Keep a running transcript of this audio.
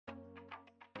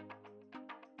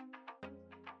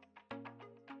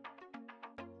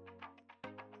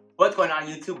What's going on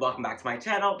YouTube? Welcome back to my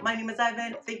channel. My name is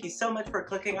Ivan. Thank you so much for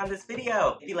clicking on this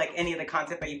video. If you like any of the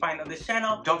content that you find on this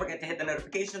channel, don't forget to hit the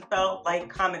notifications bell, like,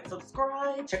 comment,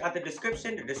 subscribe. Check out the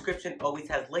description. The description always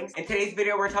has links. In today's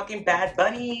video, we're talking Bad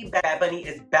Bunny. Bad Bunny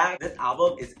is back. This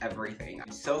album is everything.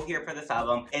 I'm so here for this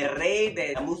album. El Rey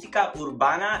de la Música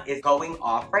Urbana is going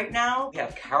off right now. We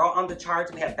have Carol on the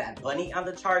charts. We have Bad Bunny on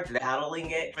the charts, battling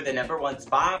it for the #1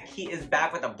 spot. He is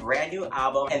back with a brand new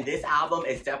album, and this album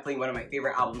is definitely one of my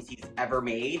favorite albums he's ever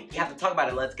made. We have to talk about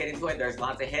it. Let's get into it. There's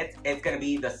lots of hits. It's gonna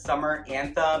be the summer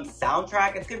anthem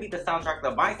soundtrack. It's gonna be the soundtrack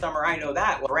of my summer. I know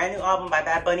that. Brand new album by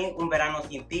Bad Bunny, Un Verano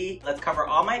Sin Ti. Let's cover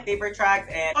all my favorite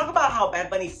tracks and talk about how Bad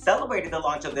Bunny celebrated the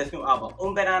launch of this new album.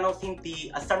 Un Verano Sin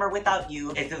Ti, A Summer Without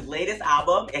You. It's his latest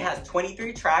album. It has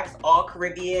 23 tracks, all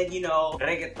Caribbean, you know,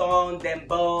 reggaeton,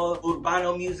 dembow,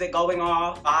 urbano music going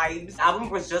off, vibes. The album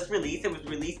was just released. It was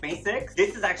released May 6th.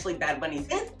 This is actually Bad Bunny's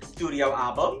 5th studio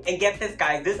album. And get this,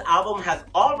 guys, this album has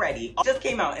already just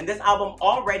came out, and this album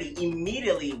already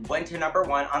immediately went to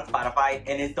 #1 on Spotify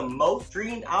and is the most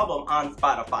streamed album on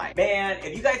Spotify. Man,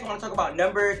 if you guys want to talk about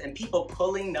numbers and people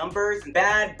pulling numbers,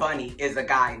 Bad Bunny is a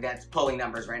guy that's pulling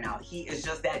numbers right now. He is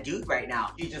just that dude right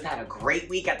now. He just had a great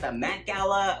week at the Met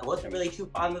Gala. I wasn't really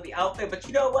too fond of the outfit, but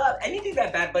you know what? Anything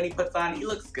that Bad Bunny puts on, he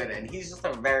looks good in. He's just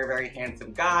a very, very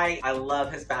handsome guy. I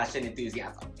love his fashion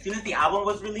enthusiasm. As soon as the album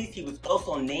was released, he was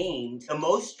also named the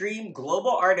most streamed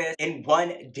global artist in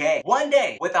one day. One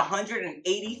day with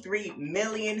 183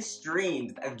 million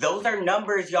streams. Those are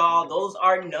numbers, y'all. Those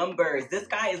are numbers. This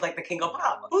guy is like the king of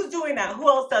pop. Who's doing that? Who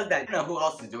else does that? I don't know who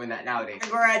else is doing that nowadays.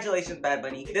 Congratulations, Bad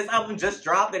Bunny. This album just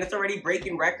dropped and it's already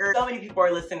breaking records. So many people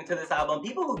are listening to this album.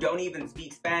 People who don't even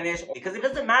speak Spanish, because it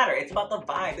doesn't matter. It's about the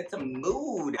vibe. It's a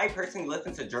mood. I personally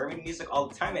listen to German music all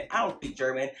the time and I don't speak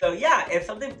German. So yeah, if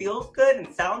something feels good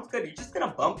and sounds good, you're just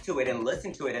gonna bump to it and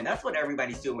listen to it. And that's what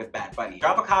everybody's doing with Bad Bunny.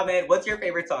 Drop a comment. What's your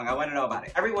favorite song? I want to know about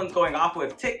it. Everyone's going off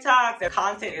with TikToks. Their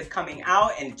content is coming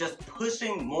out and just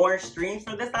pushing more streams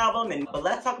for this album. But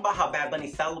let's talk about how Bad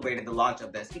Bunny celebrated the launch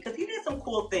of this, because he did some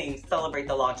cool things to celebrate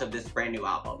the launch of this brand new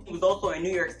album. He was also in New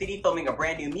York City filming a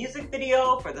brand new music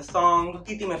video for the song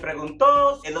Titi Me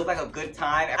Preguntó. It looked like a good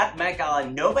time. At Met Gala,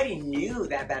 nobody knew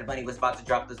that Bad Bunny was about to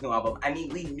drop this new album. I mean,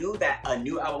 we knew that a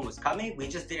new album was coming. We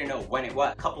just didn't know when it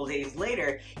was. A couple days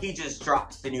later, he just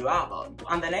drops the new album.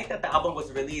 On the night that the album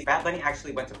was released, Bad Bunny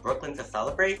actually went to Brooklyn to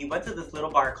celebrate. He went to this little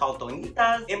bar called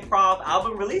Donita's Improv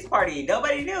Album Release Party.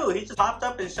 Nobody knew. He just popped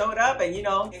up and showed up, and you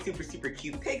know, super, super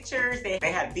cute pictures. They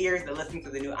had beers to listen to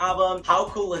the new album. How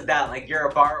cool is that? Like, you're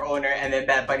a bar owner and then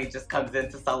Bad Bunny just comes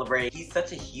in to celebrate. He's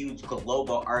such a huge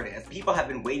global artist. People have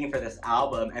been waiting for this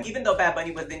album, and even though Bad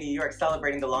Bunny was in New York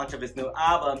celebrating the launch of his new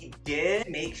album, he did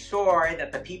make sure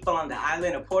that the people on the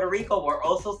island of Puerto Rico were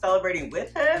also celebrating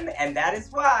with him, and that is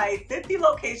why 50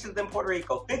 locations in Puerto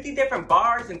Rico, 50 different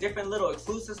bars and different little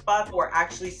exclusive spots were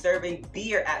actually serving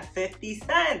beer at 50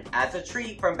 cents as a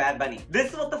treat from Bad Bunny.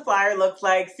 This is what the flyer looks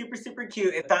like. Super, super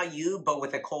cute. It's not you, but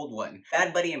with a cold one.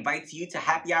 Bad Bunny invites you to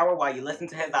happy hour while you listen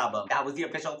to his album. That was the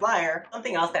official flyer.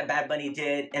 Something else that Bad Bunny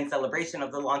did in celebration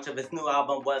of the launch of his new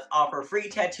album was offer free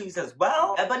tattoos as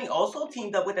well. Bad Bunny also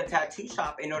teamed up with a tattoo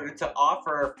shop in order to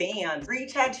offer fans free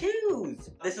tattoos.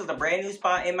 This is a brand new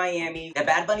spot in Miami. The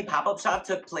Bad Bunny pop-up shop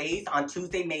took place on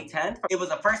Tuesday, May 10th. It was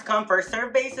a first come, first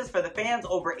serve basis for the fans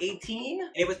over 18.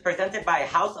 It was presented by a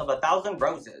House of 1,000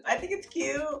 Roses. I think it's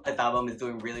cute. This album is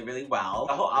doing really, really well.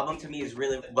 The whole album to me is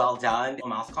really well done. A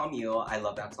Mouse Called Mule. I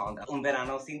love that song. Un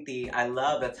Verano Sin Ti. I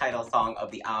love the title song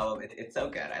of the album. It's so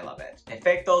good. I love it.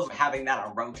 Efectos, having that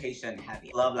on rotation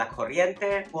heavy. Love La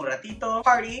Corriente, Un Ratito,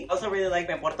 Party. Also really like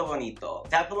Porto, Bonito.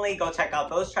 Definitely go check out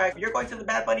those tracks. If you're going to the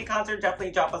Bad Bunny concert,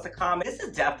 definitely drop us a comment. This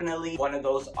is definitely one of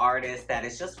those artists that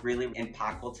is just really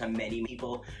impactful to many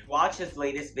people. Watch his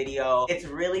latest video. It's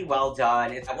really well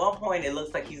done. At one point, it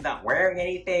looks like he's not wearing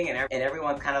anything, and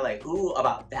everyone's kind of like, ooh,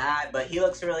 about that, but he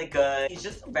looks really good. He's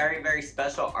just a very, very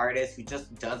special artist who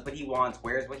just does what he wants,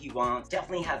 wears what he wants.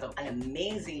 Definitely has an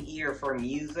amazing ear for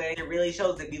music. It really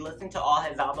shows. If you listen to all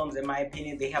his albums, in my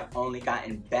opinion, they have only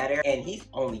gotten better, and he's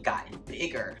only gotten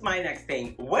bigger. My next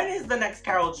thing, when is the next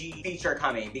Karol G feature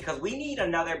coming? Because we need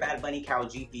another Bad Bunny Karol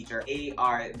G feature. They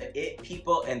are the it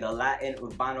people in the Latin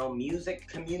Urbano music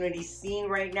community scene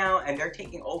right now, and they're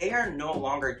taking over. They are no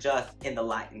longer just in the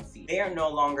Latin scene. They are no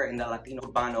longer in the Latino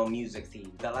Urbano music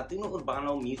scene. The Latino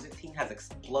Urbano music scene has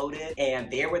exploded,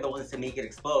 and they were the ones to make it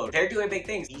explode. They're doing big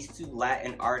things. These two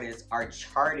Latin artists are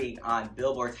charting on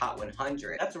Billboard's Hot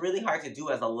 100. That's really hard to do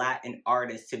as a Latin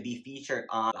artist, to be featured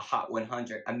on the Hot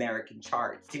 100 American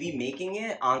charts. To be making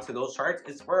it onto those charts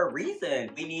is for a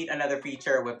reason. We need another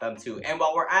feature with them too. And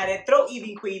while we're at it, throw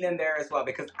Evie Queen in there as well,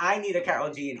 because I need a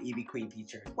Karol G and BB Queen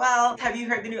features. Well, have you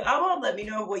heard the new album? Let me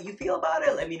know what you feel about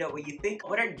it. Let me know what you think.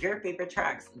 What are your favorite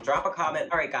tracks? Drop a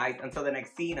comment. Alright guys, until the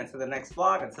next scene, until the next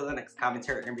vlog, until the next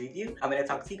commentary and review, I'm gonna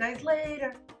talk to you guys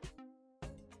later.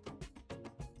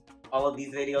 All of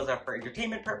these videos are for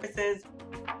entertainment purposes.